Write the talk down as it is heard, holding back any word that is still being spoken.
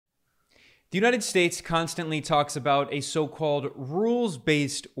The United States constantly talks about a so-called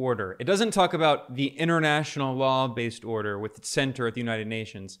rules-based order. It doesn't talk about the international law-based order with its center at the United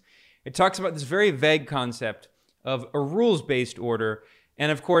Nations. It talks about this very vague concept of a rules-based order. And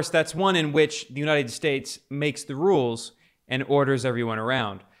of course, that's one in which the United States makes the rules and orders everyone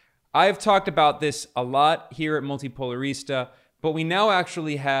around. I've talked about this a lot here at Multipolarista, but we now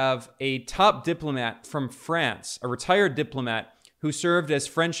actually have a top diplomat from France, a retired diplomat who served as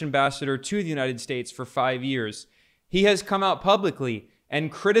French ambassador to the United States for 5 years. He has come out publicly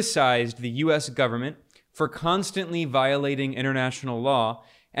and criticized the US government for constantly violating international law,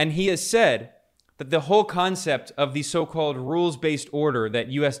 and he has said that the whole concept of the so-called rules-based order that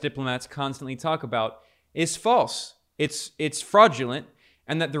US diplomats constantly talk about is false. It's fraudulent,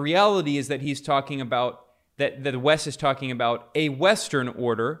 and that the reality is that he's talking about, that the West is talking about a Western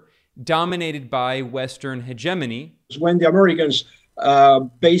order dominated by Western hegemony. When the Americans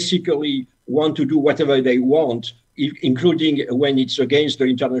basically want to do whatever they want, including when it's against the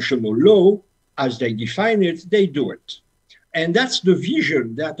international law, as they define it, they do it. And that's the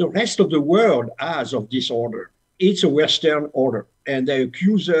vision that the rest of the world has of this order. It's a Western order, and they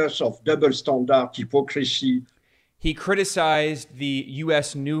accuse us of double standard, hypocrisy. He criticized the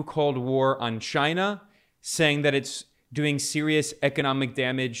U.S. new Cold War on China, saying that it's doing serious economic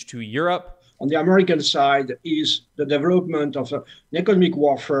damage to Europe. On the American side is the development of an economic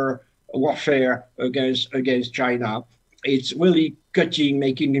warfare against China. It's really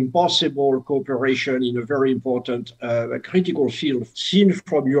making impossible cooperation in a very important critical field. Seen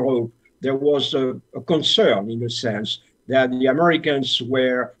from Europe, there was a concern, in a sense, that the Americans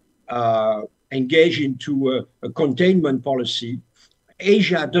were engaged into a containment policy.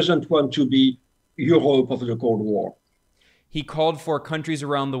 Asia doesn't want to be Europe of the Cold War. He called for countries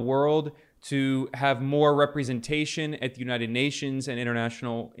around the world to have more representation at the United Nations and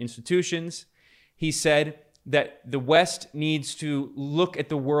international institutions. He said that the West needs to look at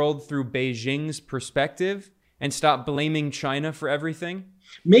the world through Beijing's perspective and stop blaming China for everything.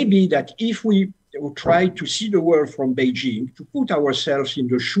 Maybe that if we try to see the world from Beijing, to put ourselves in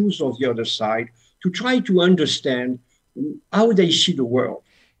the shoes of the other side, to try to understand how they see the world.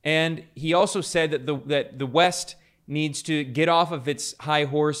 And he also said that the West needs to get off of its high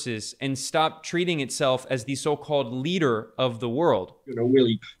horses and stop treating itself as the so-called leader of the world.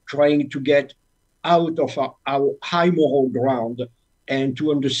 Really trying to get out of our high moral ground and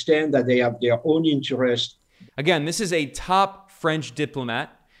to understand that they have their own interest. Again, this is a top French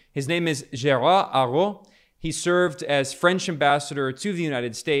diplomat. His name is Gérard Araud. He served as French ambassador to the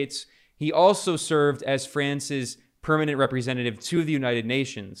United States. He also served as France's permanent representative to the United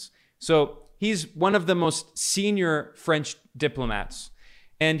Nations. So he's one of the most senior French diplomats.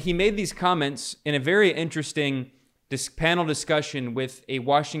 And he made these comments in a very interesting panel discussion with a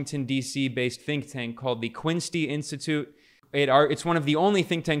Washington, D.C. based think tank called the Quincy Institute. It's one of the only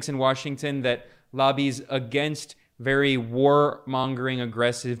think tanks in Washington that lobbies against very war-mongering,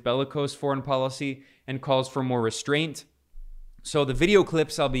 aggressive, bellicose foreign policy and calls for more restraint. So the video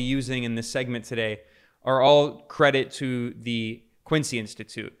clips I'll be using in this segment today are all credit to the Quincy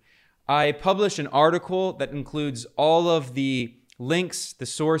Institute. I published an article that includes all of the links, the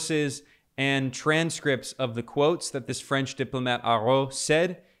sources, and transcripts of the quotes that this French diplomat Araud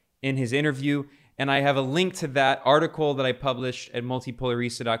said in his interview. And I have a link to that article that I published at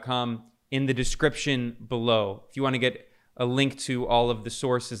multipolarista.com in the description below, if you want to get a link to all of the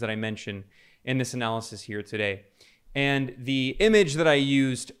sources that I mentioned in this analysis here today. And the image that I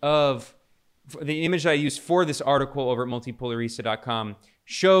used for this article over at multipolarista.com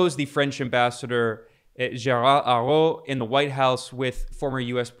shows the French ambassador Gérard Araud in the White House with former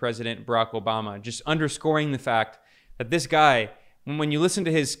US President Barack Obama, just underscoring the fact that this guy, when you listen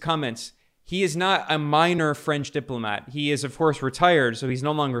to his comments, he is not a minor French diplomat. He is, of course, retired, so he's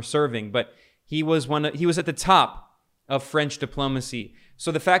no longer serving, but he was at the top of French diplomacy.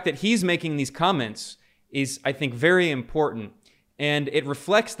 So the fact that he's making these comments is, I think, very important. And it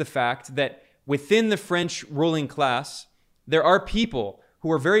reflects the fact that within the French ruling class, there are people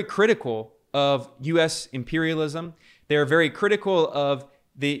who are very critical of U.S. imperialism. They are very critical of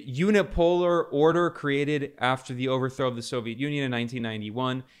the unipolar order created after the overthrow of the Soviet Union in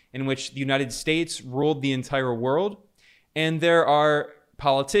 1991, in which the United States ruled the entire world. And there are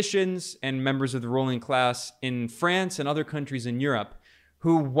politicians and members of the ruling class in France and other countries in Europe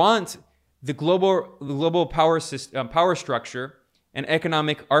who want the global power structure and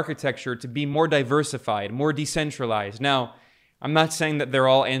economic architecture to be more diversified, more decentralized. Now, I'm not saying that they're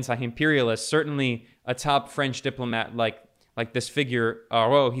all anti-imperialists. Certainly a top French diplomat like this figure,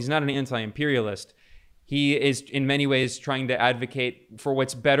 Araud, he's not an anti-imperialist. He is in many ways trying to advocate for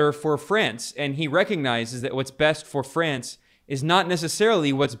what's better for France. And he recognizes that what's best for France is not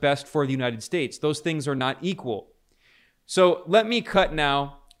necessarily what's best for the United States. Those things are not equal. So let me cut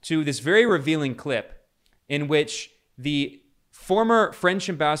now to this very revealing clip in which the former French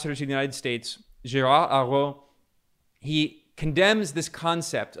ambassador to the United States, Gérard Araud, he condemns this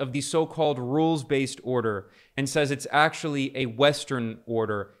concept of the so-called rules-based order and says it's actually a Western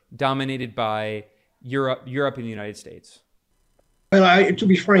order dominated by Europe and the United States. Well, to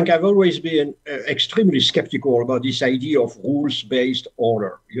be frank, I've always been extremely skeptical about this idea of rules-based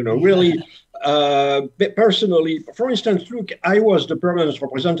order. Really, personally, for instance, look, I was the permanent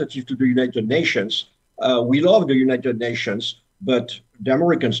representative to the United Nations. We love the United Nations, but the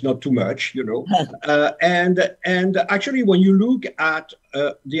Americans not too much, and actually, when you look at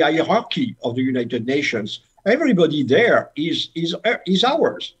the hierarchy of the United Nations, everybody there is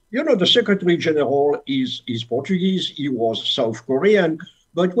ours. The Secretary General is Portuguese. He was South Korean.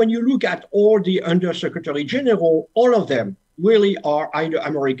 But when you look at all the Undersecretary General, all of them really are either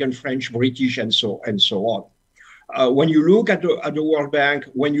American, French, British, and so on. When you look at the World Bank,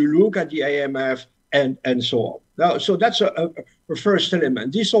 when you look at the IMF, and so on. Now, so that's a first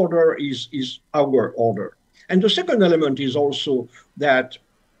element. This order is our order. And the second element is also that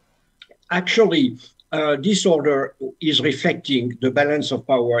actually this order is reflecting the balance of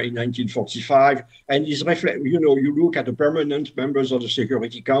power in 1945, and is you look at the permanent members of the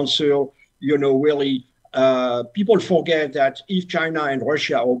Security Council, really people forget that if China and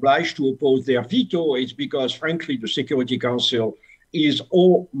Russia are obliged to oppose their veto, it's because, frankly, the Security Council is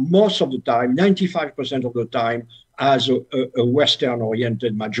most of the time, 95% of the time, as a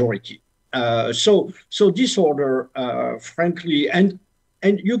Western-oriented majority. So this order, frankly, and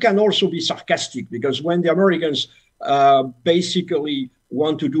you can also be sarcastic, because when the Americans basically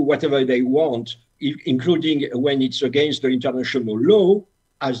want to do whatever they want, including when it's against the international law,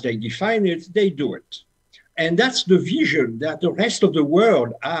 as they define it, they do it. And that's the vision that the rest of the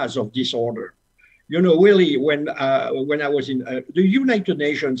world has of this order. Really, when I was in the United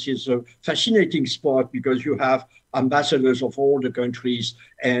Nations is a fascinating spot, because you have ambassadors of all the countries,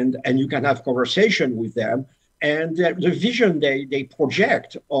 and you can have conversation with them. And the vision they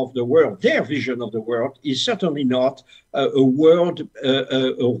project of the world, their vision of the world, is certainly not a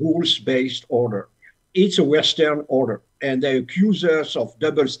rules-based order. It's a Western order, and they accuse us of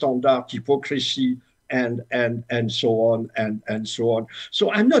double standard, hypocrisy, and so on and so on.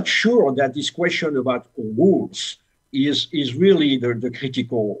 So I'm not sure that this question about rules is really the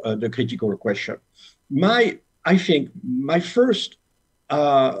critical question. I think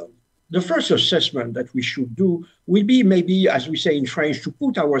the first assessment that we should do will be, maybe, as we say in French, to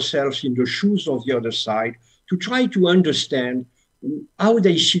put ourselves in the shoes of the other side, to try to understand how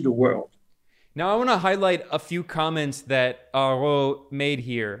they see the world. Now, I want to highlight a few comments that Araud made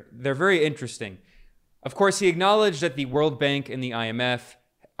here. They're very interesting. Of course, he acknowledged that the World Bank and the IMF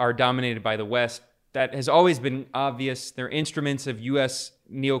are dominated by the West. That has always been obvious. They're instruments of U.S.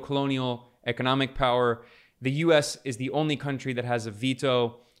 neocolonial economic power. The U.S. is the only country that has a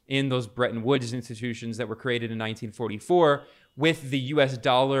veto in those Bretton Woods institutions that were created in 1944, with the US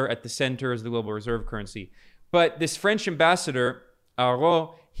dollar at the center as the global reserve currency. But this French ambassador,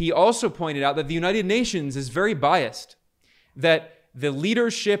 Araud, he also pointed out that the United Nations is very biased, that the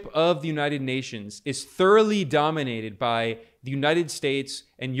leadership of the United Nations is thoroughly dominated by the United States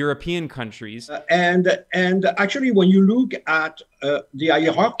and European countries. And actually, when you look at the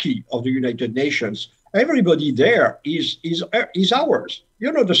hierarchy of the United Nations, everybody there is ours.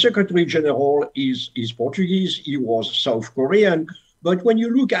 The Secretary General is Portuguese. He was South Korean. But when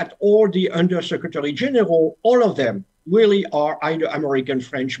you look at all the Undersecretary General, all of them really are either American,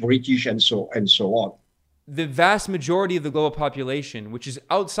 French, British, and so on. The vast majority of the global population, which is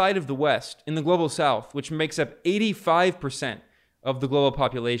outside of the West, in the global South, which makes up 85% of the global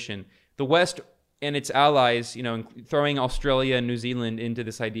population, the West and its allies, throwing Australia and New Zealand into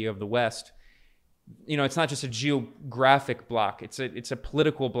this idea of the West, it's not just a geographic block. It's a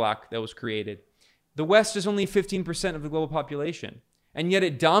political block that was created. The West is only 15% of the global population, and yet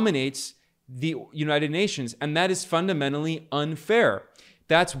it dominates the United Nations, and that is fundamentally unfair.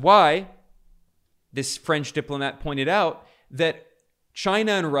 That's why this French diplomat pointed out that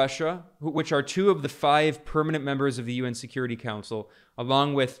China and Russia, which are two of the 5 permanent members of the UN Security Council,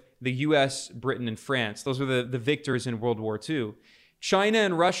 along with the US, Britain, and France, those were the victors in World War II. China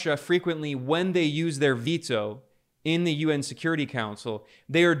and Russia frequently, when they use their veto in the UN Security Council,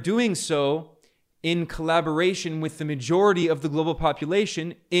 they are doing so in collaboration with the majority of the global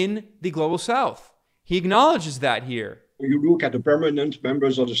population in the global South. He acknowledges that here. You look at the permanent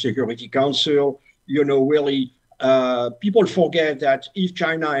members of the Security Council, really, people forget that if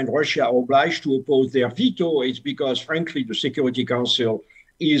China and Russia are obliged to oppose their veto, it's because, frankly, the Security Council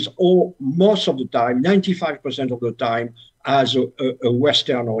is most of the time, 95% of the time, as a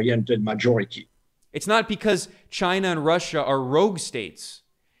Western-oriented majority. It's not because China and Russia are rogue states.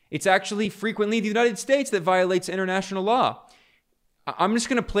 It's actually frequently the United States that violates international law. I'm just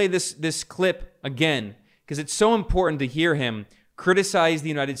going to play this clip again because it's so important to hear him criticize the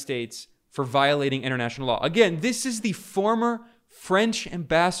United States for violating international law. Again, this is the former French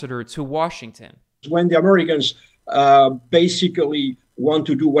ambassador to Washington. When the Americans basically want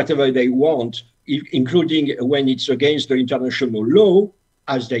to do whatever they want, including when it's against the international law,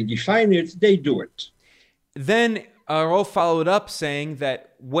 as they define it, they do it. Then Arnault followed up saying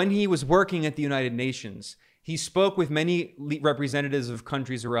that when he was working at the United Nations, he spoke with many representatives of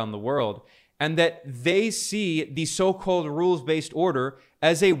countries around the world, and that they see the so-called rules-based order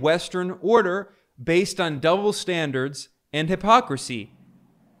as a Western order based on double standards and hypocrisy.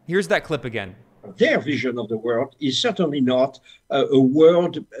 Here's that clip again. Their vision of the world is certainly not a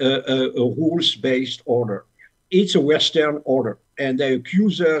rules-based order. It's a Western order, and they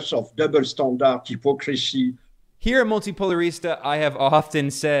accuse us of double standard, hypocrisy. Here at Multipolarista, I have often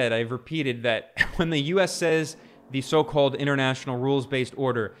said, I've repeated that when the US says the so-called international rules-based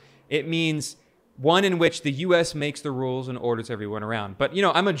order, it means one in which the US makes the rules and orders everyone around. But,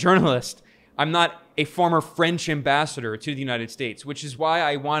 I'm a journalist. I'm not a former French ambassador to the United States, which is why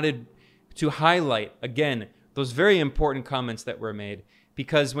I wanted to highlight, again, those very important comments that were made.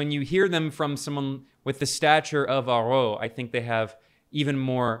 Because when you hear them from someone with the stature of Arnault, I think they have even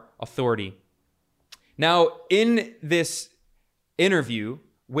more authority. Now, in this interview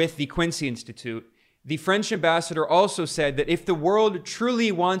with the Quincy Institute, the French ambassador also said that if the world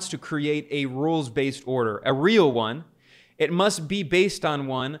truly wants to create a rules-based order, a real one, it must be based on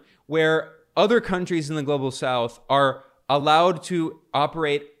one where other countries in the global south are allowed to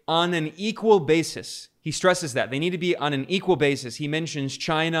operate on an equal basis. He stresses that. They need to be on an equal basis. He mentions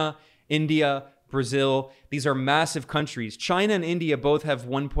China, India, Brazil. These are massive countries. China and India both have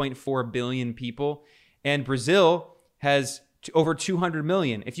 1.4 billion people, and Brazil has over 200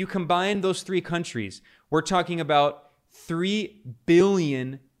 million. If you combine those three countries, we're talking about 3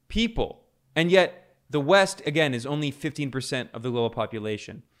 billion people. And yet the West, again, is only 15% of the global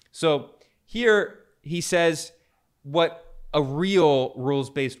population. So here he says what a real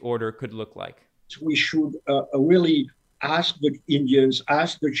rules-based order could look like. We should really ask the Indians,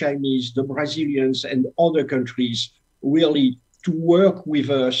 ask the Chinese, the Brazilians, and other countries really to work with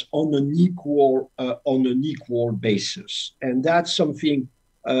us on an equal basis. And that's something,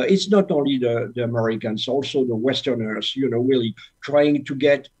 it's not only the Americans, also the Westerners, really trying to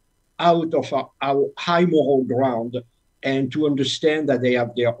get out of our high moral ground and to understand that they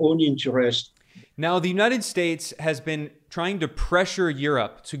have their own interest. Now, the United States has been trying to pressure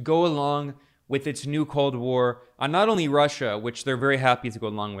Europe to go along with its new Cold War on not only Russia, which they're very happy to go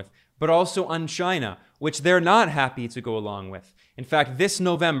along with, but also on China, which they're not happy to go along with. In fact, this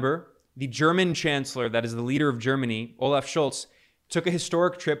November, the German chancellor, that is the leader of Germany, Olaf Scholz, took a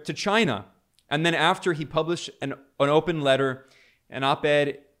historic trip to China. And then after, he published an open letter, an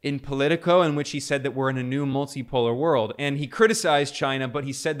op-ed in Politico, in which he said that we're in a new multipolar world. And he criticized China, but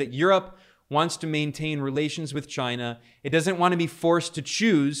he said that Europe wants to maintain relations with China. It doesn't want to be forced to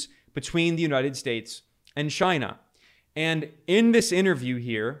choose between the United States and China. And in this interview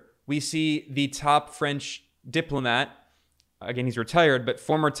here, we see the top French diplomat, again, he's retired, but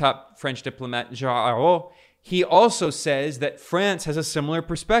former top French diplomat, Gérard Araud, he also says that France has a similar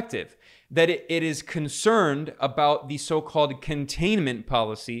perspective, that it is concerned about the so-called containment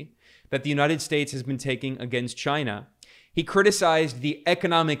policy that the United States has been taking against China. He criticized the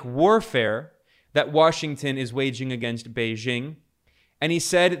economic warfare that Washington is waging against Beijing. And he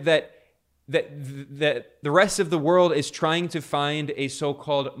said that the rest of the world is trying to find a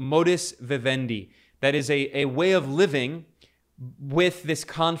so-called modus vivendi, that is a way of living with this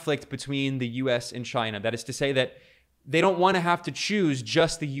conflict between the US and China. That is to say that they don't want to have to choose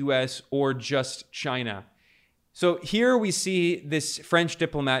just the US or just China. So here we see this French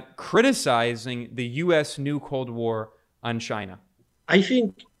diplomat criticizing the US new Cold War on China. I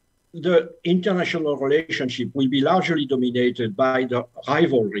think the international relationship will be largely dominated by the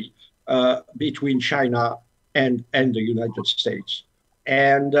rivalry between China and the United States.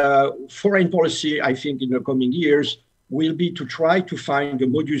 And foreign policy, I think, in the coming years will be to try to find a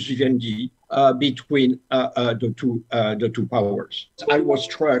modus vivendi between the two powers. I was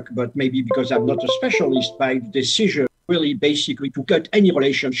struck, but maybe because I'm not a specialist, by the decision really basically to cut any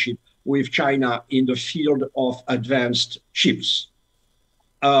relationship with China in the field of advanced chips.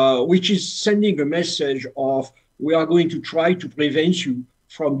 which is sending a message of we are going to try to prevent you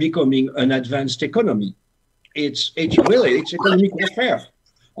from becoming an advanced economy. It's really it's economic warfare.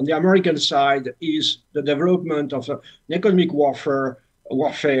 On the American side is the development of an economic warfare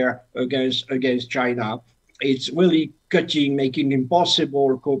against China. It's really making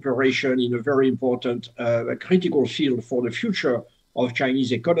impossible cooperation in a very important, critical field for the future of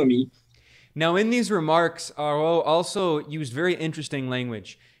Chinese economy. Now, in these remarks, Aro also used very interesting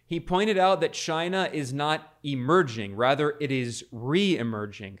language. He pointed out that China is not emerging, rather, it is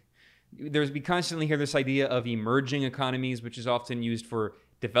re-emerging. We constantly hear this idea of emerging economies, which is often used for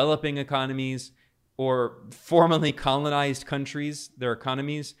developing economies or formerly colonized countries, their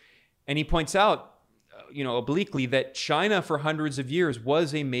economies. And he points out, obliquely, that China for hundreds of years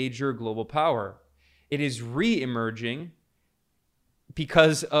was a major global power. It is re-emerging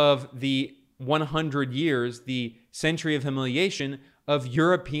because of the 100 years, the century of humiliation of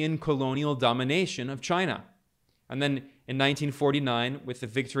European colonial domination of China. And then in 1949, with the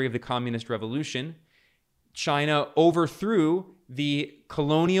victory of the Communist Revolution, China overthrew the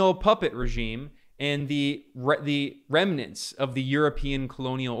colonial puppet regime and the remnants of the European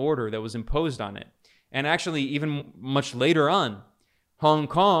colonial order that was imposed on it. And actually, even much later on, Hong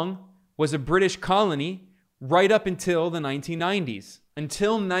Kong was a British colony right up until the 1990s.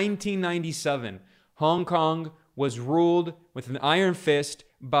 Until 1997, Hong Kong was ruled with an iron fist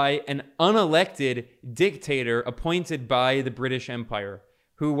by an unelected dictator appointed by the British Empire,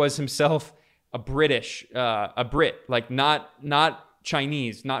 who was himself a Brit, like not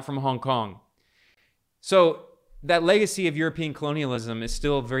Chinese, not from Hong Kong. So that legacy of European colonialism is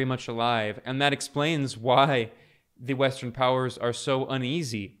still very much alive, and that explains why the Western powers are so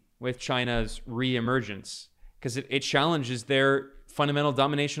uneasy with China's re-emergence, because it challenges their fundamental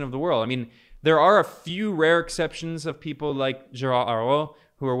domination of the world. I mean, there are a few rare exceptions of people like Gérard Araud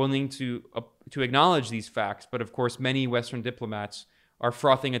who are willing to acknowledge these facts, but of course many Western diplomats are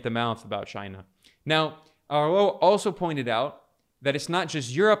frothing at the mouth about China. Now, Araud also pointed out that it's not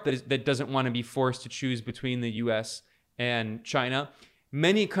just Europe that doesn't want to be forced to choose between the US and China.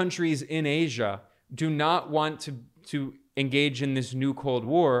 Many countries in Asia do not want to engage in this new Cold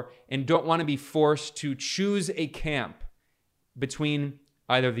War and don't want to be forced to choose a camp between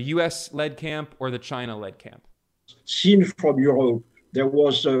either the US-led camp or the China-led camp. Seen from Europe, there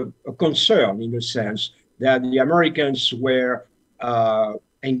was a concern, in a sense, that the Americans were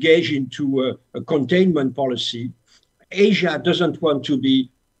engaged into a containment policy. Asia doesn't want to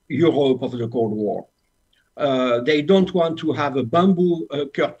be Europe of the Cold War. They don't want to have a bamboo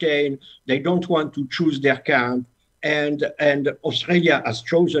curtain. They don't want to choose their camp. And Australia has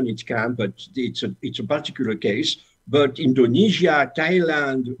chosen its camp, but it's a particular case. But Indonesia,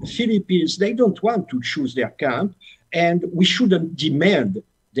 Thailand, Philippines, they don't want to choose their camp, and we shouldn't demand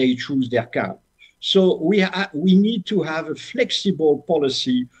they choose their camp. So we need to have a flexible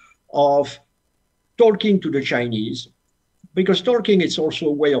policy of talking to the Chinese, because talking is also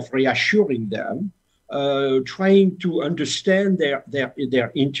a way of reassuring them, trying to understand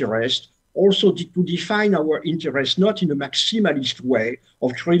their interest, also to define our interest, not in a maximalist way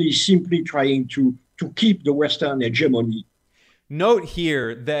of really simply trying to keep the Western hegemony. Note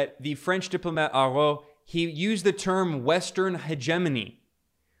here that the French diplomat Araud, he used the term Western hegemony.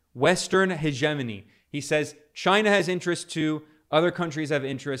 Western hegemony. He says China has interests too, other countries have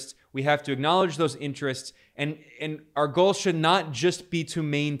interests. We have to acknowledge those interests, and our goal should not just be to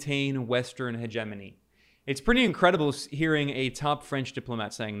maintain Western hegemony. It's pretty incredible hearing a top French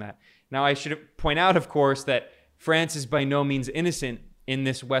diplomat saying that. Now, I should point out, of course, that France is by no means innocent in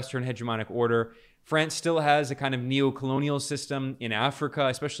this Western hegemonic order. France still has a kind of neo-colonial system in Africa,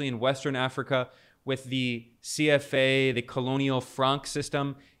 especially in Western Africa, with the CFA, the colonial franc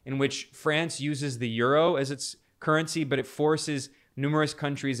system, in which France uses the euro as its currency, but it forces numerous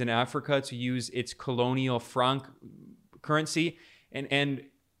countries in Africa to use its colonial franc currency. And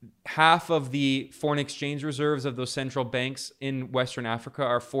half of the foreign exchange reserves of those central banks in Western Africa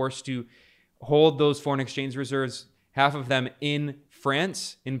are forced to hold those foreign exchange reserves, half of them in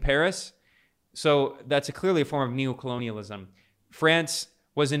France, in Paris. So that's clearly a form of neocolonialism. France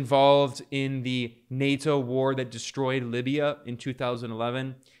was involved in the NATO war that destroyed Libya in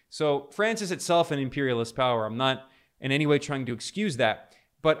 2011. So France is itself an imperialist power. I'm not in any way trying to excuse that.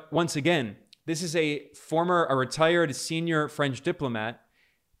 But once again, this is a retired senior French diplomat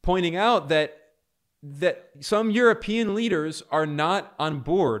pointing out that some European leaders are not on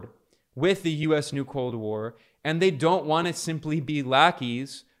board with the U.S. New Cold War, and they don't want to simply be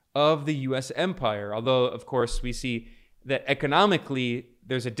lackeys of the U.S. empire. Although, of course, we see that economically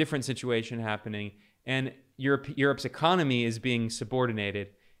there's a different situation happening, and Europe's economy is being subordinated.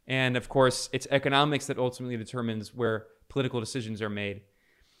 And of course, it's economics that ultimately determines where political decisions are made.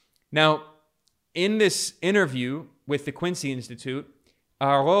 Now, in this interview with the Quincy Institute,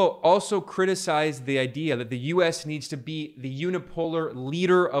 Arro also criticized the idea that the U.S. needs to be the unipolar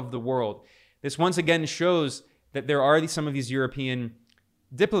leader of the world. This once again shows that there are some of these European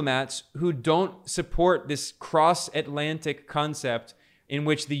diplomats who don't support this cross-Atlantic concept in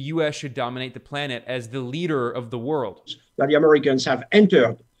which the U.S. should dominate the planet as the leader of the world. That the Americans have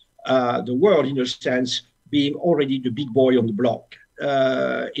entered the world, in a sense, being already the big boy on the block.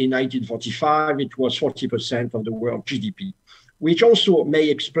 In 1945, it was 40% of the world GDP, which also may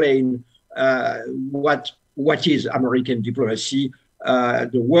explain what is American diplomacy.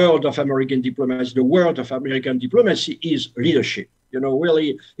 The world of American diplomacy is leadership.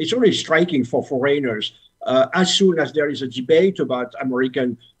 Really, it's really striking for foreigners. As soon as there is a debate about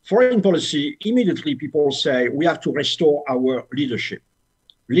American foreign policy, immediately people say we have to restore our leadership.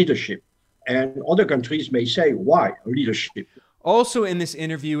 And other countries may say, why leadership? Also in this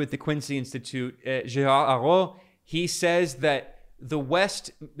interview with the Quincy Institute, Gérard Arro, he says that the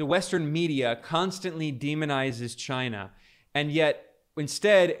Western media constantly demonizes China, and yet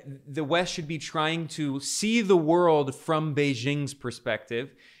instead the West should be trying to see the world from Beijing's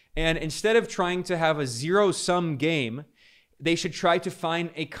perspective, and instead of trying to have a zero-sum game, they should try to find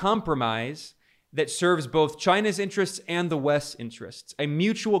a compromise that serves both China's interests and the West's interests, a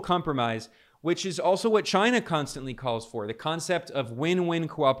mutual compromise, which is also what China constantly calls for, the concept of win-win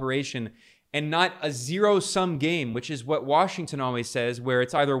cooperation and not a zero-sum game, which is what Washington always says, where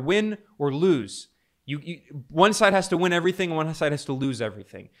it's either win or lose. One side has to win everything, and one side has to lose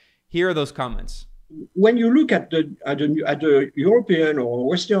everything. Here are those comments. When you look at the European or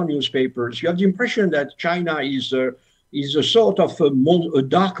Western newspapers, you have the impression that China is a sort of a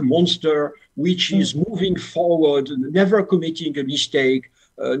dark monster which is moving forward, never committing a mistake,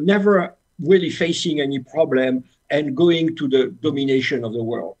 never really facing any problem, and going to the domination of the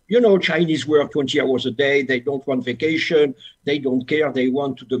world. Chinese work 20 hours a day. They don't want vacation. They don't care. They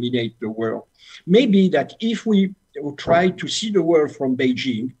want to dominate the world. Maybe that if we try to see the world from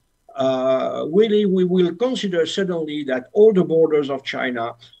Beijing, really we will consider suddenly that all the borders of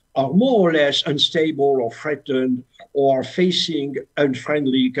China are more or less unstable or threatened or facing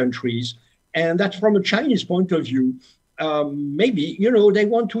unfriendly countries. And that from a Chinese point of view, maybe, they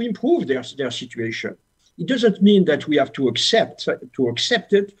want to improve their situation. It doesn't mean that we have to accept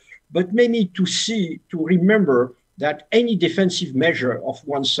it, but maybe to remember that any defensive measure of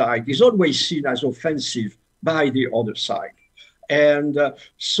one side is always seen as offensive by the other side. And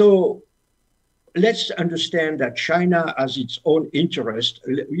so let's understand that China has its own interest.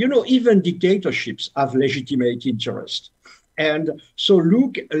 Even dictatorships have legitimate interest. And so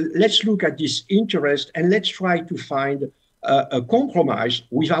let's look at this interest and let's try to find a compromise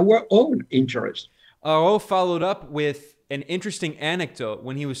with our own interest. Arro followed up with an interesting anecdote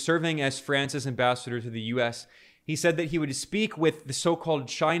when he was serving as France's ambassador to the U.S. He said that he would speak with the so-called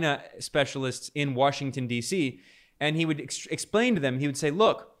China specialists in Washington, D.C., and he would explain to them, he would say,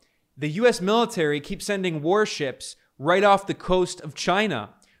 look, the U.S. military keeps sending warships right off the coast of China,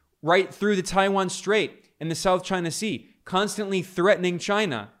 right through the Taiwan Strait and the South China Sea, constantly threatening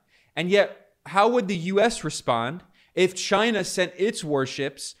China. And yet, how would the U.S. respond if China sent its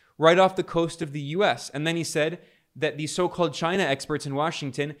warships right off the coast of the U.S.? And then he said that the so-called China experts in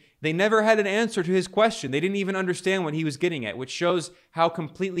Washington, they never had an answer to his question. They didn't even understand what he was getting at, which shows how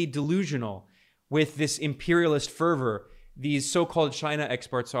completely delusional with this imperialist fervor these so-called China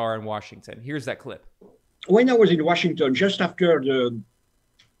experts are in Washington. Here's that clip. When I was in Washington, just after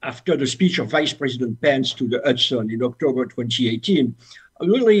the speech of Vice President Pence to the Hudson in October 2018,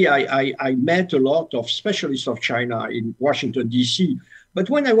 really I met a lot of specialists of China in Washington, D.C. But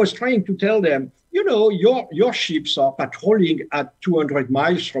when I was trying to tell them, your ships are patrolling at 200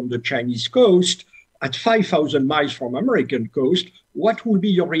 miles from the Chinese coast, at 5,000 miles from American coast, what would be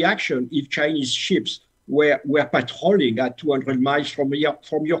your reaction if Chinese ships were patrolling at 200 miles from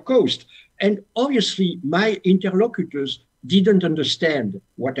your coast? And obviously, my interlocutors didn't understand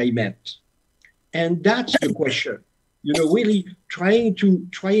what I meant. And that's the question, really trying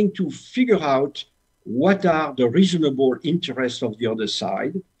to figure out what are the reasonable interests of the other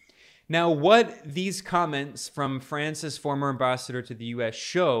side. Now, what these comments from France's former ambassador to the U.S.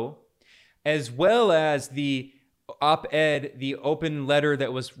 show, as well as the op-ed, the open letter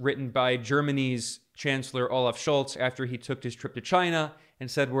that was written by Germany's Chancellor Olaf Scholz after he took his trip to China and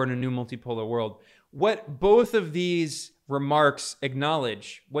said we're in a new multipolar world. What both of these remarks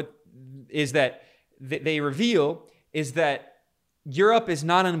acknowledge, what is that they reveal, is that Europe is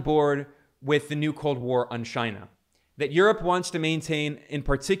not on board with the new Cold War on China. That Europe wants to maintain, in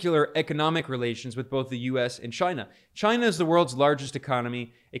particular, economic relations with both the US and China. China is the world's largest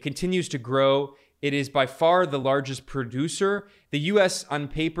economy. It continues to grow. It is by far the largest producer. The US on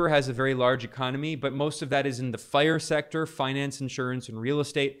paper has a very large economy, but most of that is in the FIRE sector, finance, insurance, and real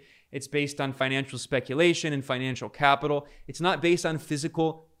estate. It's based on financial speculation and financial capital. It's not based on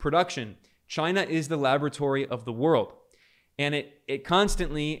physical production. China is the laboratory of the world. And it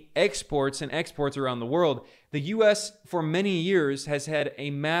constantly exports and exports around the world. The US, for many years, has had a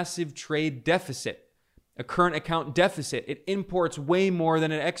massive trade deficit, a current account deficit. It imports way more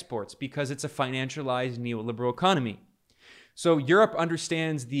than it exports because it's a financialized neoliberal economy. So Europe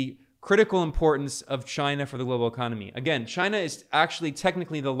understands the critical importance of China for the global economy. Again, China is actually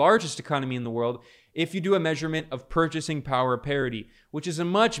technically the largest economy in the world if you do a measurement of purchasing power parity, which is a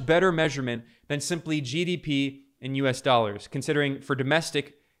much better measurement than simply GDP in US dollars, considering for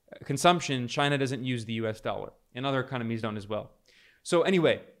domestic consumption, China doesn't use the US dollar, and other economies don't as well. So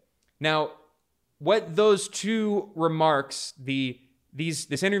anyway, now what those two remarks,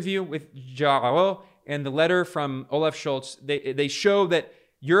 this interview with Jarreau and the letter from Olaf Scholz, they show that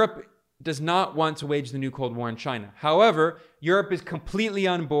Europe does not want to wage the new Cold War on China. However, Europe is completely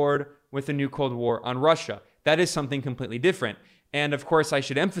on board with the new Cold War on Russia. That is something completely different. And of course, I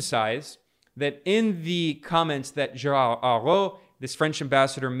should emphasize that in the comments that Jarreau, this French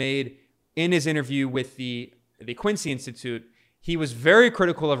ambassador, made in his interview with the Quincy Institute, he was very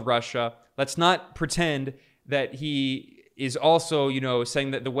critical of Russia. Let's not pretend that he is also,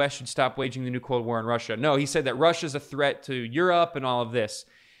 saying that the West should stop waging the new Cold War on Russia. No, he said that Russia is a threat to Europe and all of this.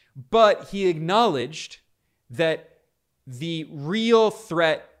 But he acknowledged that the real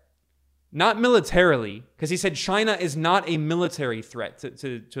threat, not militarily, because he said China is not a military threat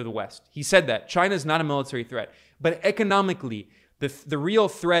to the West. He said that. China is not a military threat. But economically, the real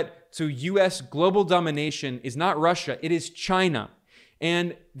threat to U.S. global domination is not Russia. It is China.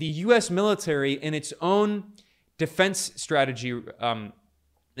 And the U.S. military, in its own defense strategy, the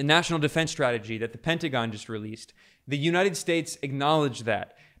national defense strategy that the Pentagon just released, the United States acknowledged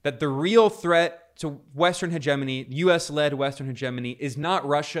that the real threat to Western hegemony, U.S.-led Western hegemony, is not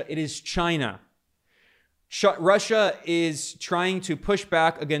Russia, it is China. Russia is trying to push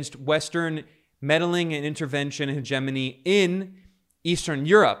back against Western meddling and intervention and hegemony in Eastern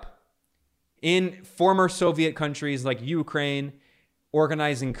Europe, in former Soviet countries like Ukraine,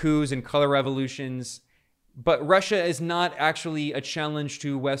 organizing coups and color revolutions. But Russia is not actually a challenge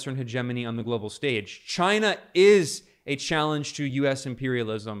to Western hegemony on the global stage. China is a challenge to U.S.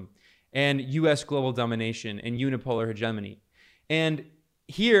 imperialism and U.S. global domination and unipolar hegemony. And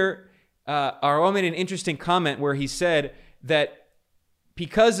here, Arnaud made an interesting comment where he said that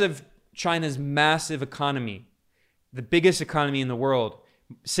because of China's massive economy, the biggest economy in the world,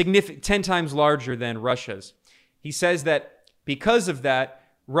 10 times larger than Russia's, he says that because of that,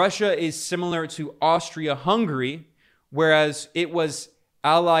 Russia is similar to Austria-Hungary, whereas it was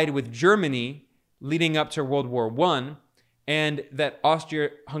allied with Germany leading up to World War I, and that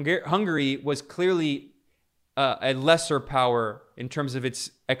Austria-Hungary was clearly a lesser power in terms of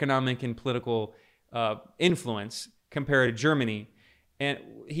its economic and political influence compared to Germany. And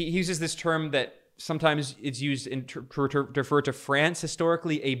he uses this term that sometimes it's used to refer to France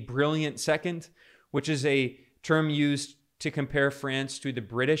historically, a brilliant second, which is a term used to compare France to the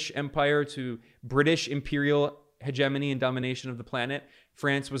British Empire, to British imperial hegemony and domination of the planet.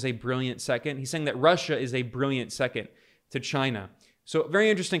 France was a brilliant second. He's saying that Russia is a brilliant second to China. So very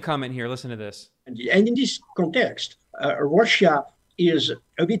interesting comment here. Listen to this. And in this context, Russia is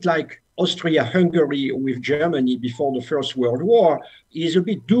a bit like Austria-Hungary with Germany before the First World War, is a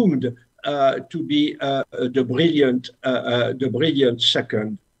bit doomed to be the brilliant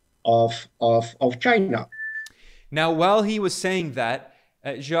second of China. Now, while he was saying that,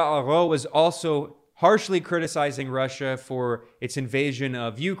 Jarreau was also harshly criticizing Russia for its invasion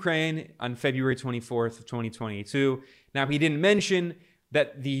of Ukraine on February 24th of 2022. Now, he didn't mention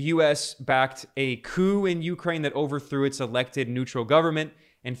that the U.S. backed a coup in Ukraine that overthrew its elected neutral government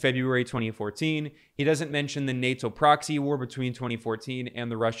in February 2014. He doesn't mention the NATO proxy war between 2014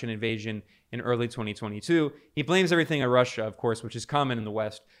 and the Russian invasion in early 2022. He blames everything on Russia, of course, which is common in the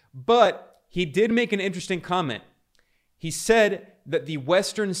West. But he did make an interesting comment. He said that the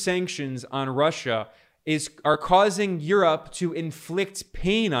Western sanctions on Russia are causing Europe to inflict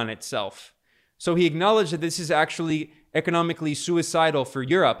pain on itself. So he acknowledged that this is actually economically suicidal for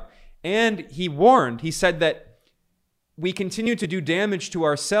Europe. And he warned, he said that we continue to do damage to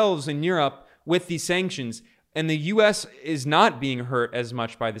ourselves in Europe with these sanctions. And the US is not being hurt as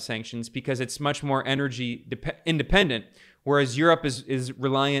much by the sanctions because it's much more energy independent, whereas Europe is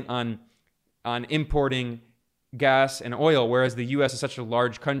reliant on on importing gas and oil, whereas the US is such a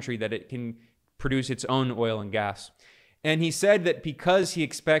large country that it can produce its own oil and gas. And he said that because he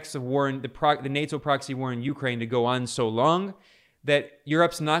expects the war, the NATO proxy war in Ukraine to go on so long, that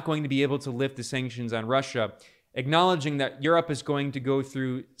Europe's not going to be able to lift the sanctions on Russia, acknowledging that Europe is going to go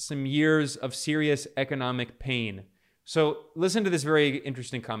through some years of serious economic pain. So listen to this very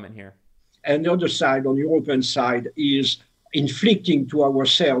interesting comment here. And the other side, on the European side, is inflicting to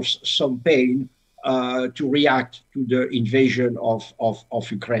ourselves some pain to react to the invasion of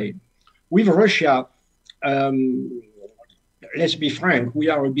Ukraine. With Russia, let's be frank, we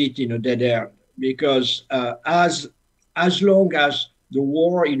are a bit in a dead end because as long as the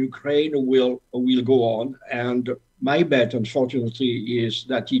war in Ukraine will go on, and my bet, unfortunately, is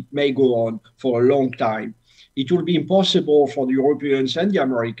that it may go on for a long time, it will be impossible for the Europeans and the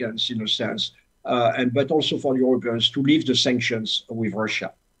Americans, in a sense, but also for the Europeans to lift the sanctions with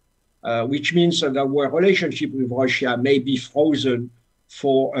Russia, which means that our relationship with Russia may be frozen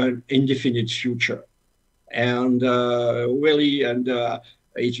for an indefinite future. And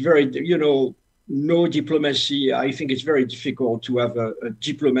it's very, no diplomacy. I think it's very difficult to have a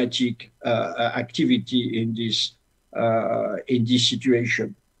diplomatic activity in this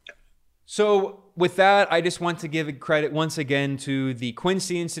situation. So with that, I just want to give credit once again to the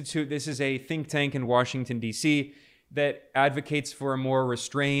Quincy Institute. This is a think tank in Washington, D.C. that advocates for a more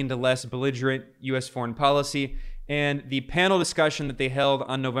restrained, less belligerent U.S. foreign policy. And the panel discussion that they held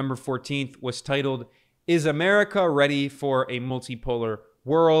on November 14th was titled, "Is America Ready for a Multipolar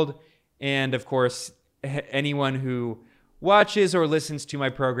World?" And of course, anyone who watches or listens to my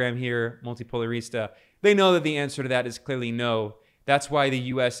program here, Multipolarista, they know that the answer to that is clearly no. That's why the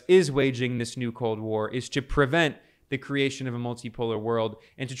U.S. is waging this new Cold War, is to prevent the creation of a multipolar world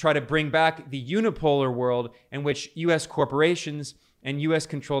and to try to bring back the unipolar world in which U.S. corporations and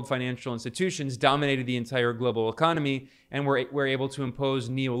U.S.-controlled financial institutions dominated the entire global economy and were able to impose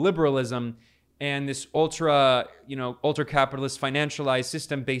neoliberalism and this ultra-capitalist financialized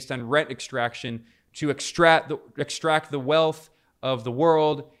system based on rent extraction to extract the wealth of the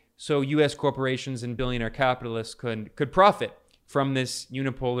world so U.S. corporations and billionaire capitalists could profit from this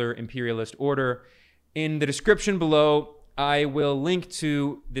unipolar imperialist order. In the description below, I will link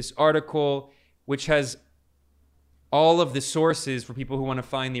to this article, which has all of the sources for people who want to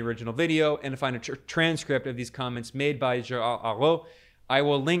find the original video and to find a transcript of these comments made by Gérard Araud. I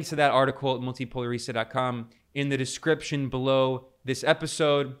will link to that article at multipolarista.com in the description below this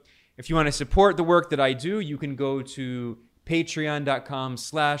episode. If you want to support the work that I do, you can go to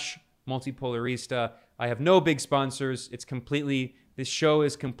patreon.com/multipolarista. I have no big sponsors. This show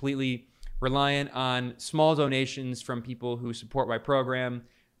is completely reliant on small donations from people who support my program.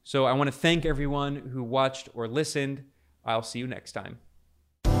 So I want to thank everyone who watched or listened. I'll see you next time.